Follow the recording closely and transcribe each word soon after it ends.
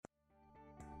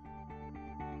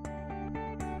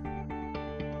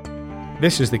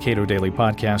This is the Cato Daily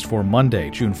Podcast for Monday,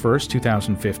 June 1st,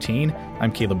 2015.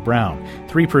 I'm Caleb Brown.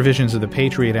 3 provisions of the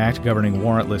Patriot Act governing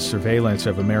warrantless surveillance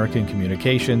of American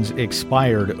communications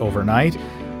expired overnight,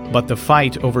 but the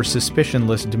fight over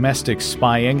suspicionless domestic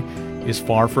spying is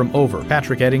far from over.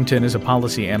 Patrick Eddington is a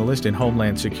policy analyst in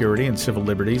Homeland Security and Civil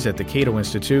Liberties at the Cato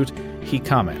Institute. He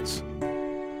comments.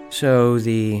 So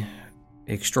the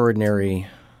extraordinary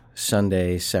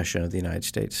Sunday session of the United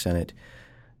States Senate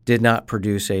did not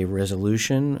produce a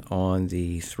resolution on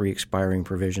the 3 expiring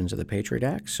provisions of the Patriot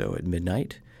Act. So at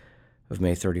midnight of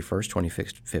May 31st,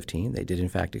 2015, they did in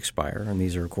fact expire. And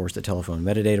these are, of course, the telephone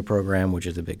metadata program, which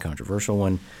is the big controversial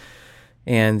one,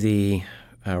 and the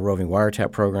roving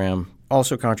wiretap program,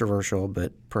 also controversial,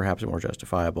 but perhaps more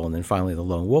justifiable. And then finally, the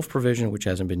lone wolf provision, which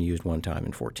hasn't been used one time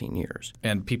in 14 years.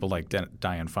 And people like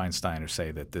Dianne Feinstein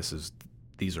say that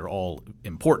these are all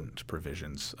important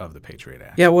provisions of the Patriot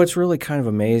Act. Yeah, what's really kind of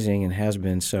amazing and has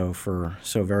been so for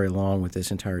so very long with this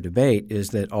entire debate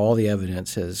is that all the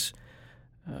evidence has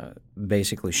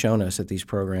basically shown us that these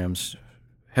programs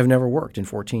have never worked in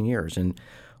 14 years. And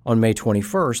on May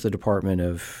 21st, the Department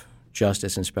of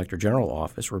Justice Inspector General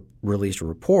Office released a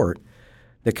report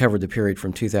that covered the period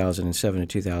from 2007 to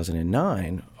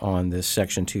 2009 on this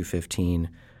Section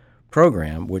 215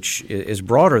 program, which is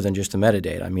broader than just the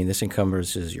metadata. I mean, this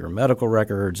encompasses your medical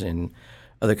records and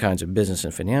other kinds of business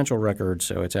and financial records,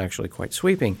 so it's actually quite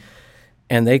sweeping.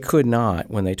 And they could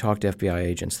not, when they talked to FBI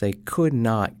agents, they could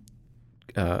not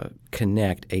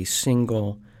connect a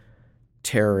single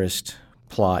terrorist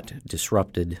plot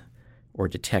disrupted or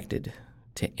detected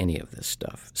to any of this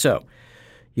stuff. So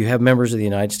you have members of the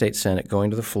United States Senate going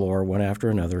to the floor one after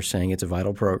another saying it's a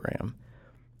vital program,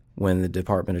 when the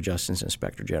Department of Justice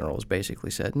Inspector General has basically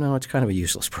said, no, it's kind of a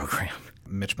useless program.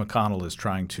 Mitch McConnell is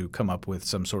trying to come up with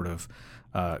some sort of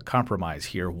compromise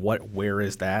here. Where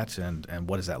is that, and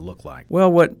what does that look like?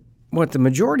 Well, what the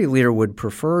majority leader would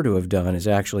prefer to have done is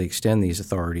actually extend these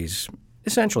authorities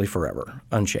essentially forever,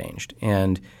 unchanged.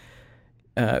 And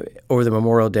over the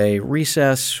Memorial Day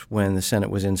recess, when the Senate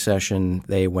was in session,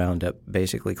 they wound up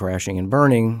basically crashing and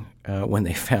burning when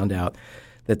they found out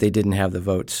that they didn't have the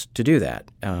votes to do that.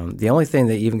 The only thing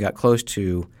that even got close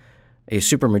to a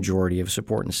supermajority of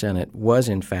support in the Senate was,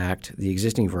 in fact, the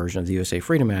existing version of the USA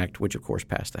Freedom Act, which, of course,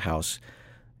 passed the House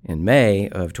in May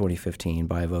of 2015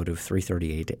 by a vote of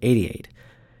 338 to 88.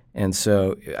 And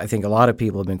so I think a lot of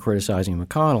people have been criticizing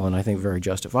McConnell, and I think very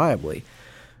justifiably,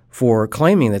 for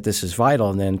claiming that this is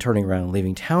vital and then turning around and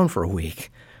leaving town for a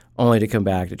week, only to come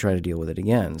back to try to deal with it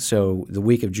again. So the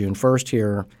week of June 1st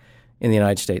here, in the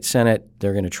United States Senate,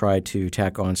 they're going to try to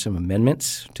tack on some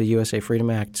amendments to the USA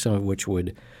Freedom Act, some of which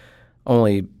would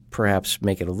only perhaps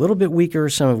make it a little bit weaker,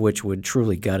 some of which would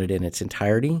truly gut it in its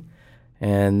entirety.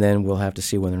 And then we'll have to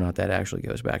see whether or not that actually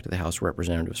goes back to the House of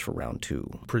Representatives for round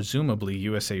 2. Presumably,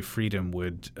 USA Freedom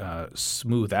would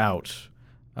smooth out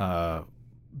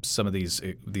some of these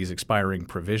expiring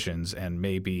provisions and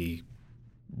maybe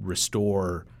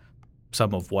restore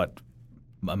some of what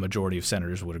a majority of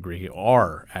senators would agree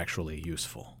are actually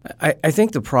useful. I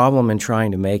think the problem in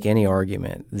trying to make any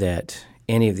argument that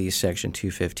any of these Section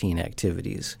 215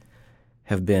 activities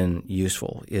have been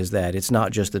useful is that it's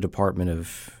not just the Department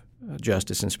of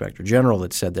Justice Inspector General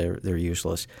that said they're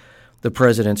useless. The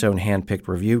President's own handpicked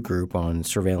review group on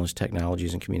surveillance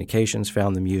technologies and communications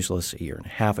found them useless a year and a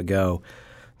half ago.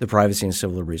 The Privacy and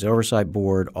Civil Liberties Oversight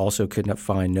Board also could not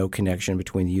find no connection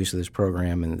between the use of this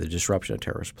program and the disruption of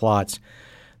terrorist plots.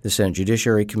 The Senate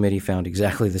Judiciary Committee found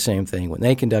exactly the same thing when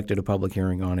they conducted a public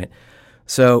hearing on it.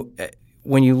 So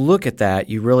when you look at that,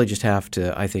 you really just have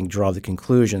to, I think, draw the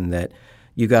conclusion that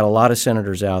you've got a lot of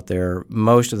senators out there,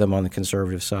 most of them on the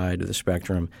conservative side of the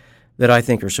spectrum, that I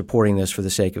think are supporting this for the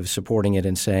sake of supporting it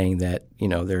and saying that, you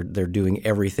know, they're doing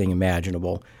everything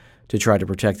imaginable to try to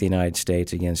protect the United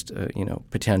States against,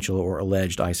 potential or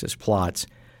alleged ISIS plots,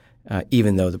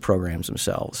 even though the programs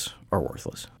themselves are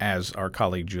worthless. As our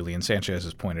colleague Julian Sanchez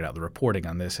has pointed out, the reporting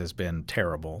on this has been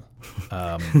terrible.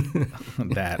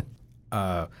 That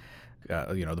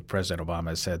the President Obama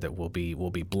has said that we'll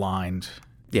be blind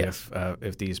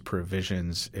if these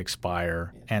provisions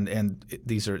expire, and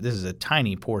this is a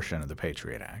tiny portion of the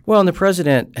Patriot Act. Well, and the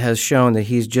President has shown that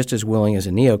he's just as willing as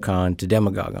a neocon to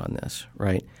demagogue on this,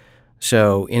 right?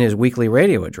 So in his weekly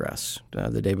radio address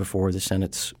the day before the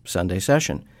Senate's Sunday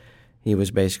session, he was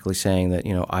basically saying that,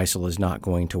 ISIL is not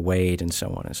going to wait and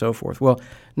so on and so forth. Well,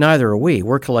 neither are we.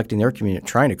 We're collecting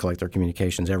trying to collect their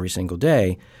communications every single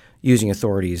day using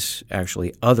authorities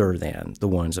actually other than the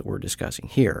ones that we're discussing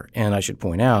here. And I should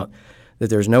point out that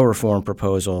there's no reform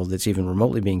proposal that's even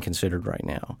remotely being considered right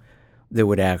now that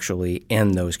would actually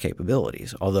end those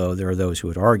capabilities, although there are those who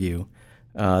would argue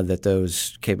that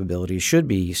those capabilities should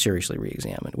be seriously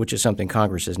reexamined, which is something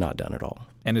Congress has not done at all.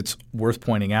 And it's worth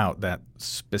pointing out that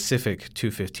specific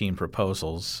 215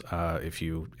 proposals, if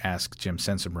you ask Jim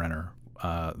Sensenbrenner,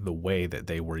 the way that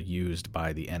they were used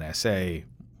by the NSA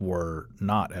were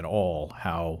not at all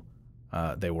how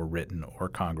they were written or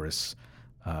Congress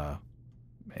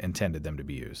intended them to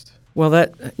be used. Well, I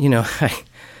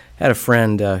had a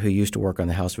friend who used to work on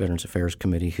the House Veterans Affairs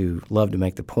Committee who loved to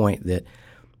make the point that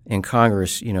in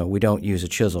Congress, we don't use a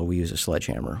chisel, we use a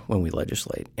sledgehammer when we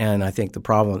legislate. And I think the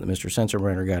problem that Mr.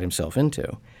 Sensenbrenner got himself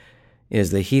into is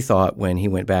that he thought when he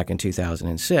went back in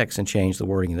 2006 and changed the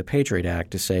wording of the Patriot Act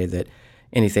to say that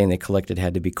anything they collected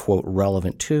had to be, quote,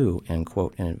 relevant to, end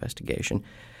quote, an investigation,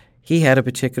 he had a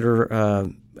particular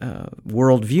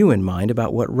worldview in mind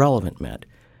about what relevant meant.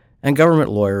 And government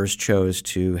lawyers chose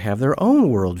to have their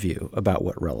own worldview about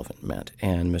what relevant meant.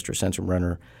 And Mr.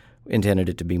 Sensenbrenner intended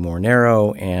it to be more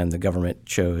narrow, and the government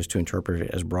chose to interpret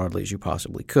it as broadly as you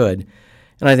possibly could.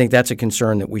 And I think that's a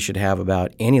concern that we should have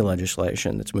about any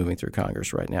legislation that's moving through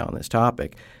Congress right now on this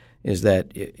topic, is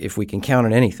that if we can count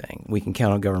on anything, we can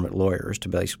count on government lawyers to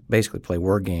basically play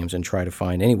word games and try to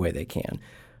find any way they can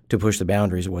to push the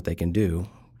boundaries of what they can do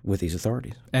with these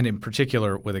authorities. And in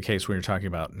particular, with a case where you're talking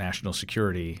about national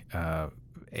security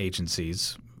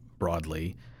agencies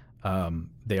broadly,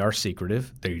 they are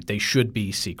secretive. They should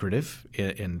be secretive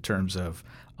in terms of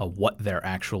what they're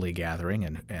actually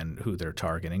gathering and who they're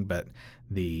targeting. But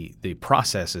the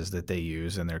processes that they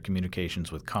use and their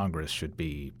communications with Congress should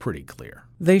be pretty clear.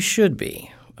 They should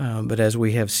be. But as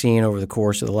we have seen over the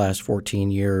course of the last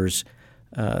 14 years,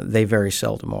 they very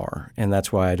seldom are. And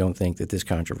that's why I don't think that this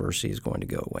controversy is going to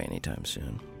go away anytime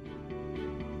soon.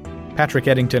 Patrick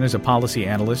Eddington is a policy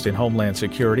analyst in Homeland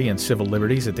Security and Civil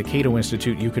Liberties at the Cato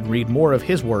Institute. You can read more of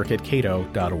his work at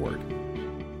cato.org.